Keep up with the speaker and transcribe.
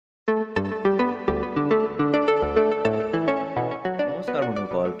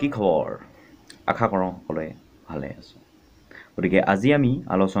কি খবৰ আশা কৰোঁ সকলোৱে ভালে আছে গতিকে আজি আমি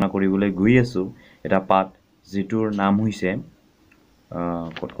আলোচনা কৰিবলৈ গৈ আছো এটা পাঠ যিটোৰ নাম হৈছে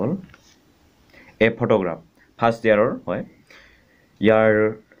কত কল এ ফটোগ্ৰাফ ফাৰ্ষ্ট ইয়াৰৰ হয় ইয়াৰ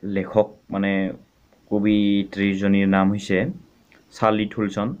লেখক মানে কবিত্ৰীজনীৰ নাম হৈছে চাৰ্লি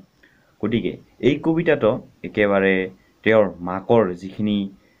থুলছন গতিকে এই কবিতাটো একেবাৰে তেওঁৰ মাকৰ যিখিনি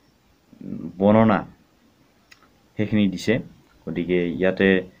বৰ্ণনা সেইখিনি দিছে গতিকে ইয়াতে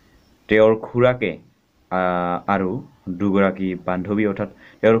তেওঁৰ খুৰাকে আৰু দুগৰাকী বান্ধৱী অৰ্থাৎ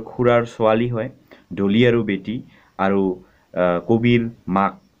তেওঁৰ খুৰাৰ ছোৱালী হয় ডলি আৰু বেটি আৰু কবিৰ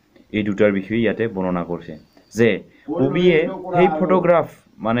মাক এই দুটাৰ বিষয়ে ইয়াতে বৰ্ণনা কৰিছে যে কবিয়ে সেই ফটোগ্ৰাফ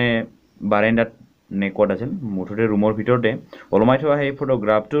মানে বাৰান্দাত নেকত আছিল মুঠতে ৰুমৰ ভিতৰতে ওলমাই থোৱা সেই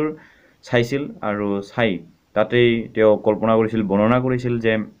ফটোগ্ৰাফটোৰ চাইছিল আৰু চাই তাতেই তেওঁ কল্পনা কৰিছিল বৰ্ণনা কৰিছিল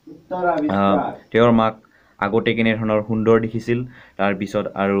যে তেওঁৰ মাক আগতে কেনে ধৰণৰ সুন্দৰ দেখিছিল তাৰ পিছত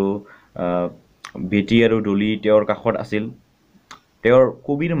আৰু বেটি আৰু ডলি তেওঁৰ কাষত আছিল তেওঁৰ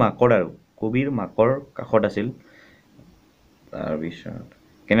কবিৰ মাকৰ কাষত আছিল তাৰ পিছত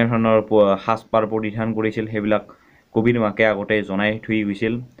কেনে ধৰণৰ সাজপাৰ পৰিধান কৰিছিল সেইবিলাক কবিৰ মাকে আগতে জনাই থৈ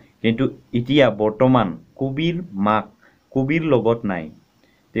গৈছিল কিন্তু এতিয়া বৰ্তমান কবিৰ মাক কবিৰ লগত নাই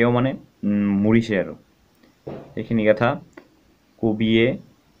তেওঁ মানে মৰিছে আৰু এইখিনি কথা কবিয়ে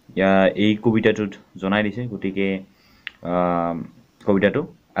এই কবিতাটোত জনাই দিছে গতিকে কবিতাটো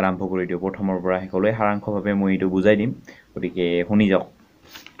আৰম্ভ কৰি দিও প্ৰথমৰ পৰা শেষলৈ সাৰাংশভাৱে মই এইটো বুজাই দিম গতিকে শুনি যাওক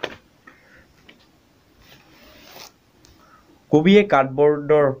কবিয়ে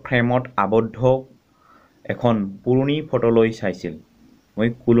কাৰ্ডবৰ্ডৰ ফ্ৰেমত আবদ্ধ এখন পুৰণি ফটো লৈ চাইছিল মই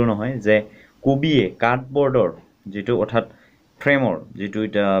কলো নহয় যে কবিয়ে কাৰ্ডবৰ্ডৰ যেটো অৰ্থাৎ ফ্ৰেমৰ যেটো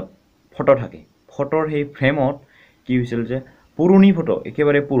এটা ফটো থাকে ফটোৰ সেই ফ্ৰেমত কি হৈছিল যে পুৰণি ফটো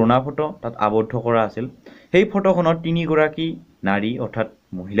একেবাৰে পুৰণা ফটো তাত আবদ্ধ কৰা আছিল সেই ফটোখনত তিনিগৰাকী নাৰী অৰ্থাৎ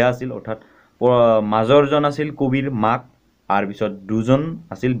মহিলা আছিল অৰ্থাৎ মাজৰজন আছিল কবিৰ মাক আৰু পিছত দুজন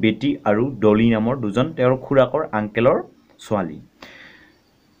আছিল বেটি আৰু ডলি নামৰ দুজন তেওঁৰ খুৰাকৰ আঙ্কেলৰ ছোৱালী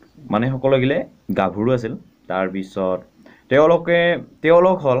মানে সকলো গিলে গাভৰু আছিল তাৰ পিছত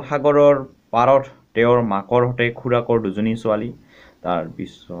তেওঁলোক হল সাগৰৰ পাৰত তেওঁৰ মাকৰ হতে খুৰাকৰ দুজনী ছোৱালী তাৰ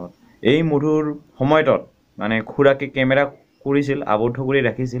পিছত এই মধুৰ সময়ত মানে খুৰাকে কেমেৰা কৰিছিল আবদ্ধ কৰি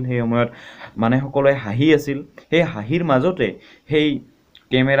ৰাখিছিল সেই সময়ত মানে সকলোৱে হাঁহি আছিল সেই হাঁহিৰ মাজতে সেই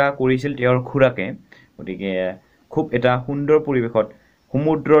কেমেৰা কৰিছিল তেওঁৰ খুৰাকে গতিকে খুব এটা সুন্দৰ পৰিবেশত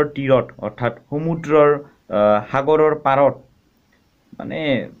সমুদ্ৰৰ তীৰত অৰ্থাৎ সমুদ্ৰৰ সাগৰৰ পাৰত মানে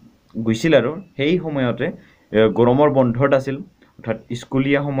গৈছিল আৰু সেই সময়তে গৰমৰ বন্ধত আছিল অৰ্থাৎ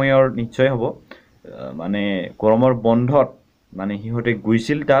স্কুলীয়া সময়ৰ নিশ্চয় হ'ব মানে গৰমৰ বন্ধত মানে হিহতে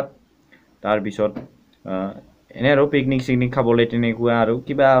গৈছিল তাত তাৰ পিছত এনে আৰু পিকনিক খাবলৈ তেনেকুৱা আৰু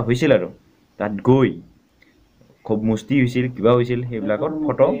কিবা হৈছিল আৰু তাত গৈ খুব মস্তি হৈছিল কিবা হৈছিল সেইবিলাকৰ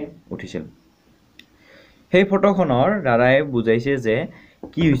ফটো উঠিছিল সেই ফটোখনৰ দ্বাৰাই বুজাইছে যে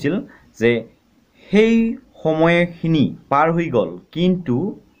কি হৈছিল যে সেই সময়খিনি পাৰ হৈ গল কিন্তু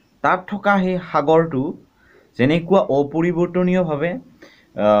তাত থকা সেই সাগৰটো যেনেকুৱা অপৰিৱৰ্তনীয়ভাৱে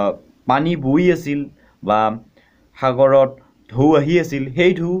পানী বৈ আছিল বা সাগৰত ঢৌ আহি আছিল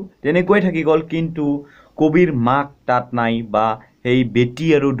সেই ঢৌ তেনেকৈ থাকি গল কিন্তু কবিৰ মাক তাত নাই বা সেই বেটি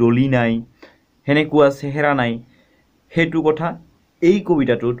আৰু ডলি নাই হেনেকুৱা চেহেৰা নাই হেতু কথা এই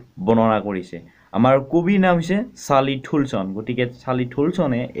কবিতাটোত বৰ্ণনা কৰিছে আমাৰ কবিৰ নাম হৈছে চাৰ্লি থুলছন গতিকে চাৰ্লি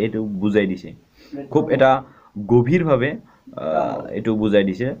থুলছনে এটো বুজাই দিছে খুব এটা গভীৰভাৱে এটো বুজাই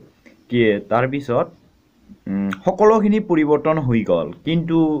দিছে কি তাৰ পিছত সকলোখিনি পৰিৱৰ্তন হৈ গল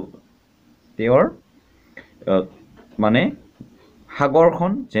কিন্তু তেওঁৰ মানে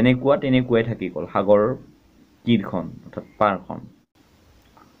সাগৰখন যেনেকুৱা তেনেকুৱাই থাকি গল সাগৰৰ তীৰখন অৰ্থাৎ পাৰখন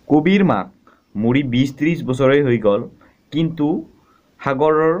কবিৰ মাক মৰি 20-30 বছৰেই হৈ গল কিন্তু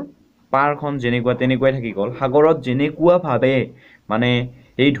সাগৰৰ পাৰখন যেনেকুৱা তেনেকুৱাই থাকি গল সাগৰত যেনেকুৱা ভাৱে মানে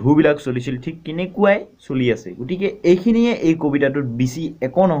এই ঢৌবিলাক চলিছিল ঠিক কেনেকুৱাই চলি আছে গতিকে এইখিনিয়ে এই কবিতাটোত বেছি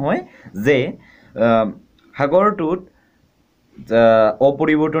একো নহয় যে সাগৰটোত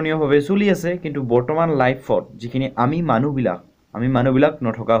অপৰিৱৰ্তনীয়ভাৱে চলি আছে কিন্তু বৰ্তমান লাইফত যিখিনি আমি মানুহবিলাক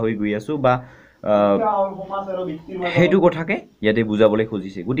নথকা হৈ গৈ আছো বা হেতু কথাকে ইয়াতে বুজাবলৈ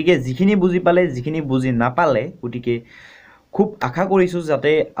খুজিছে গতিকে যিখিনি বুজি পালে যিখিনি বুজি নাপালে গতিকে খুব আশা কৰিছো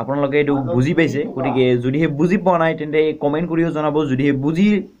যাতে আপোনালোকে এটো বুজি পাইছে গতিকে যদি হে বুজি পোৱা নাই তেন্তে কমেন্ট কৰিও জনাব যদি হে বুজি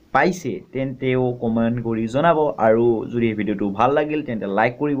পাইছে তেন্তেও কমেন্ট কৰি জনাব আৰু যদি এই ভিডিওটো ভাল লাগিল তেন্তে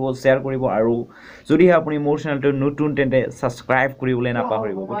লাইক কৰিব শেয়াৰ কৰিব আৰু যদি আপুনি মোৰ চেনেলটো নতুন তেন্তে সাবস্ক্ৰাইব কৰিবলৈ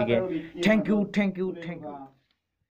নাপাহৰিব গতিকে থ্যাংক ইউ